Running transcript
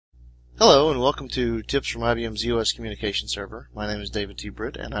Hello and welcome to Tips from IBM's EOS Communication Server. My name is David T.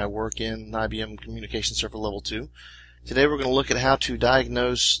 Britt and I work in IBM Communication Server Level 2. Today we're going to look at how to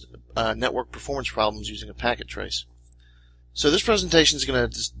diagnose network performance problems using a packet trace. So this presentation is going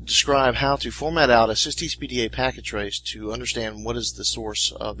to describe how to format out a SYSTCPDA packet trace to understand what is the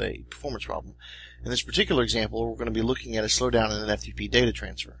source of a performance problem. In this particular example, we're going to be looking at a slowdown in an FTP data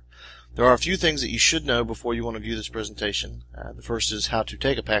transfer. There are a few things that you should know before you want to view this presentation. The first is how to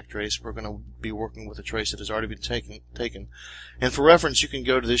take a packet trace. We're going to be working with a trace that has already been taken. And for reference, you can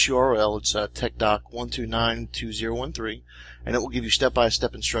go to this URL. It's techdoc1292013, and it will give you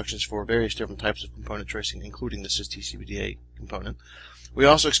step-by-step instructions for various different types of component tracing, including the SYSTCPDA component. We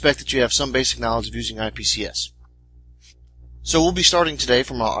also expect that you have some basic knowledge of using IPCS. So we'll be starting today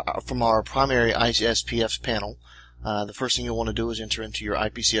from our primary ISPF panel. The first thing you'll want to do is enter into your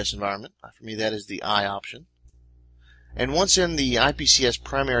IPCS environment. For me, that is the I option. And once in the IPCS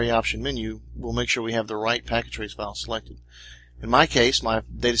primary option menu, we'll make sure we have the right packet trace file selected. In my case, my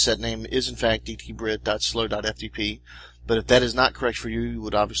dataset name is in fact dtbrit.slow.ftp, but if that is not correct for you, you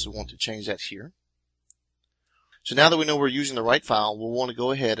would obviously want to change that here. So now that we know we're using the right file, we'll want to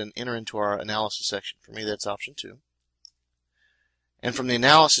go ahead and enter into our analysis section. For me, that's option 2. And from the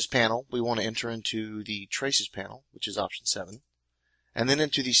analysis panel, we want to enter into the traces panel, which is option 7, and then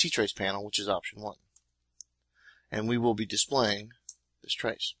into the ctrace panel, which is option 1. And we will be displaying this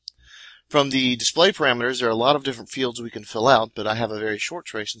trace. From the display parameters, there are a lot of different fields we can fill out, but I have a very short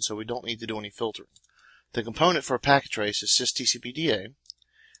trace, and so we don't need to do any filtering. The component for a packet trace is SYSTCPDA,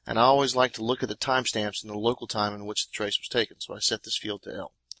 and I always like to look at the timestamps and the local time in which the trace was taken, so I set this field to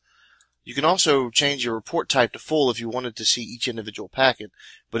L. You can also change your report type to full if you wanted to see each individual packet,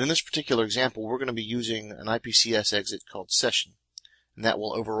 but in this particular example, we're going to be using an IPCS exit called session, and that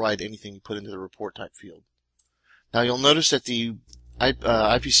will override anything you put into the report type field. Now you'll notice that the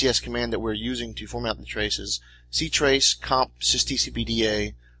IPCS command that we're using to format the trace is ctrace comp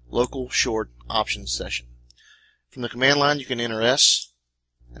SYSTCPDA local short options session. From the command line, you can enter S,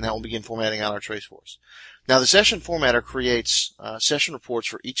 and that will begin formatting out our trace for us. Now the session formatter creates session reports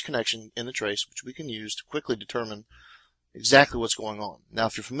for each connection in the trace, which we can use to quickly determine exactly what's going on. Now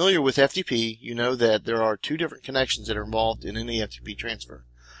if you're familiar with FTP, you know that there are two different connections that are involved in any FTP transfer.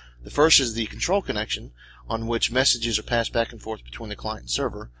 The first is the control connection, on which messages are passed back and forth between the client and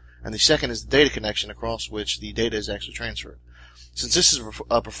server, and the second is the data connection across which the data is actually transferred. Since this is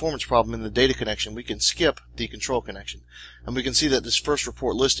a performance problem in the data connection, we can skip the control connection. And we can see that this first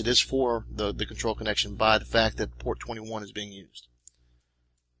report listed is for the control connection by the fact that port 21 is being used.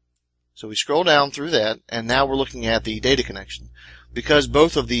 So we scroll down through that, and now we're looking at the data connection. Because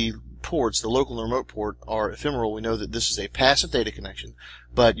both of the ports, the local and remote port, are ephemeral, we know that this is a passive data connection,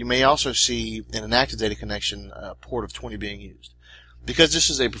 but you may also see in an active data connection a port of 20 being used. Because this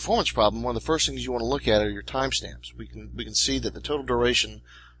is a performance problem, one of the first things you want to look at are your timestamps. We can see that the total duration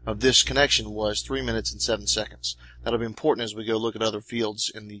of this connection was 3 minutes and 7 seconds. That'll be important as we go look at other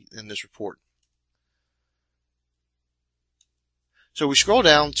fields in this report. So we scroll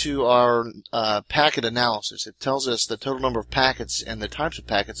down to our packet analysis. It tells us the total number of packets and the types of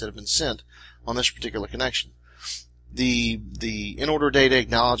packets that have been sent on this particular connection. The in-order data,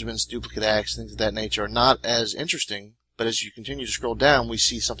 acknowledgments, duplicate acts, things of that nature are not as interesting. But as you continue to scroll down, we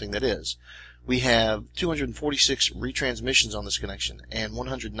see something that is. We have 246 retransmissions on this connection and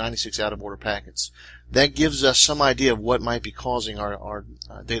 196 out-of-order packets. That gives us some idea of what might be causing our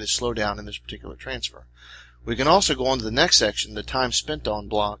data slowdown in this particular transfer. We can also go on to the next section, the time spent on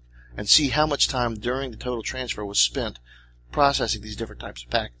block, and see how much time during the total transfer was spent processing these different types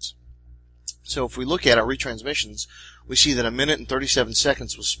of packets. So if we look at our retransmissions, we see that 1 minute and 37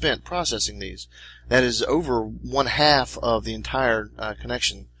 seconds was spent processing these. That is over 1/2 of the entire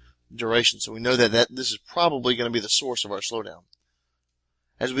connection duration. So we know that this is probably going to be the source of our slowdown.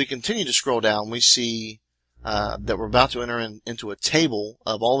 As we continue to scroll down, we see that we're about to enter into a table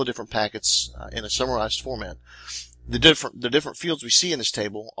of all the different packets in a summarized format. The different fields we see in this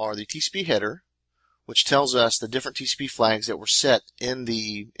table are the TCP header, which tells us the different TCP flags that were set in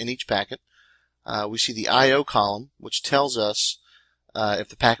each packet. We see the I/O column, which tells us if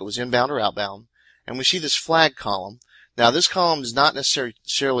the packet was inbound or outbound, and we see this flag column. Now, this column is not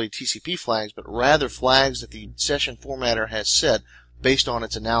necessarily TCP flags, but rather flags that the session formatter has set based on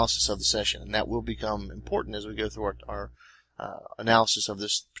its analysis of the session, and that will become important as we go through our analysis of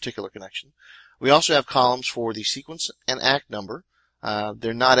this particular connection. We also have columns for the sequence and ACK number.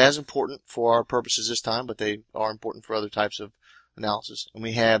 They're not as important for our purposes this time, but they are important for other types of analysis. And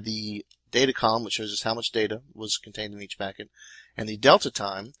we have the data column, which shows us how much data was contained in each packet, and the delta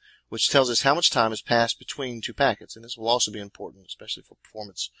time, which tells us how much time has passed between two packets. And this will also be important, especially for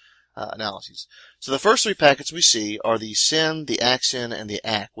performance analyses. So the first three packets we see are the SYN, the ACSYN, and the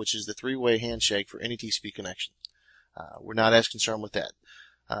ACK, which is the three-way handshake for any TCP connection. We're not as concerned with that.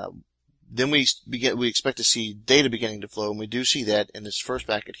 Then we expect to see data beginning to flow, and we do see that in this first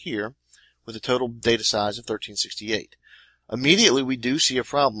packet here with a total data size of 1368. Immediately we do see a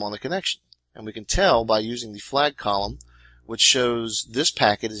problem on the connection, and we can tell by using the flag column, which shows this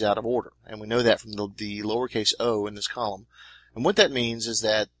packet is out of order, and we know that from the lowercase o in this column. And what that means is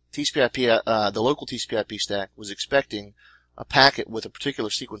that the local TCP/IP stack was expecting a packet with a particular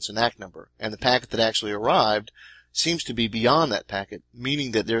sequence and ACK number, and the packet that actually arrived seems to be beyond that packet,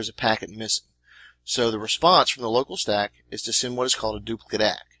 meaning that there's a packet missing. So the response from the local stack is to send what is called a duplicate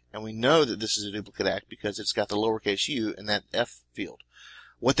ACK, and we know that this is a duplicate ACK because it's got the lowercase u in that F field.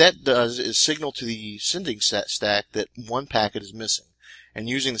 What that does is signal to the sending stack that one packet is missing, and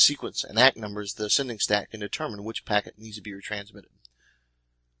using the sequence and ACK numbers, the sending stack can determine which packet needs to be retransmitted.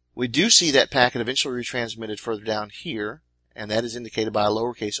 We do see that packet eventually retransmitted further down here, and that is indicated by a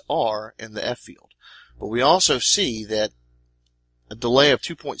lowercase r in the F field. But we also see that a delay of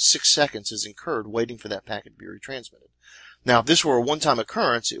 2.6 seconds is incurred waiting for that packet to be retransmitted. Now, if this were a one-time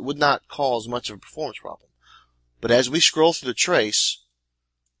occurrence, it would not cause much of a performance problem. But as we scroll through the trace,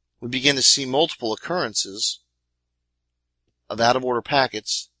 we begin to see multiple occurrences of out-of-order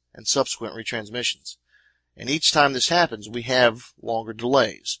packets and subsequent retransmissions. And each time this happens, we have longer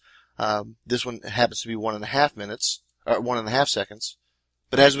delays. This one happens to be 1.5 minutes, or 1.5 seconds.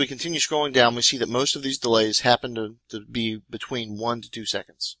 But as we continue scrolling down, we see that most of these delays happen to be between 1 to 2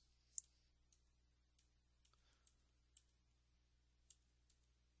 seconds.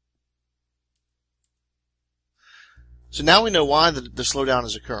 So now we know why the slowdown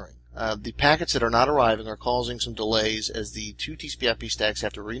is occurring. The packets that are not arriving are causing some delays as the two TCP/IP stacks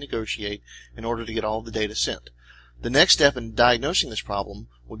have to renegotiate in order to get all of the data sent. The next step in diagnosing this problem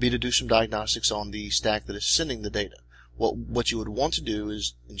would be to do some diagnostics on the stack that is sending the data. What you would want to do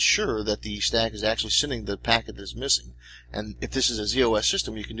is ensure that the stack is actually sending the packet that is missing. And if this is a ZOS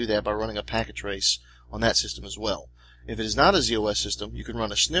system, you can do that by running a packet trace on that system as well. If it is not a ZOS system, you can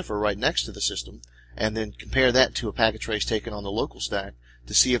run a sniffer right next to the system and then compare that to a packet trace taken on the local stack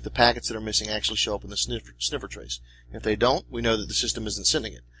to see if the packets that are missing actually show up in the sniffer trace. If they don't, we know that the system isn't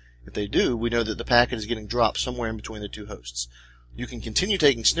sending it. If they do, we know that the packet is getting dropped somewhere in between the two hosts. You can continue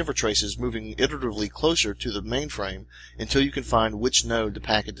taking sniffer traces, moving iteratively closer to the mainframe until you can find which node the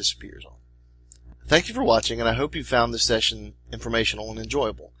packet disappears on. Thank you for watching, and I hope you found this session informational and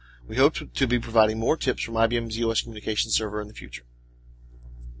enjoyable. We hope to be providing more tips from IBM's ZOS Communication Server in the future.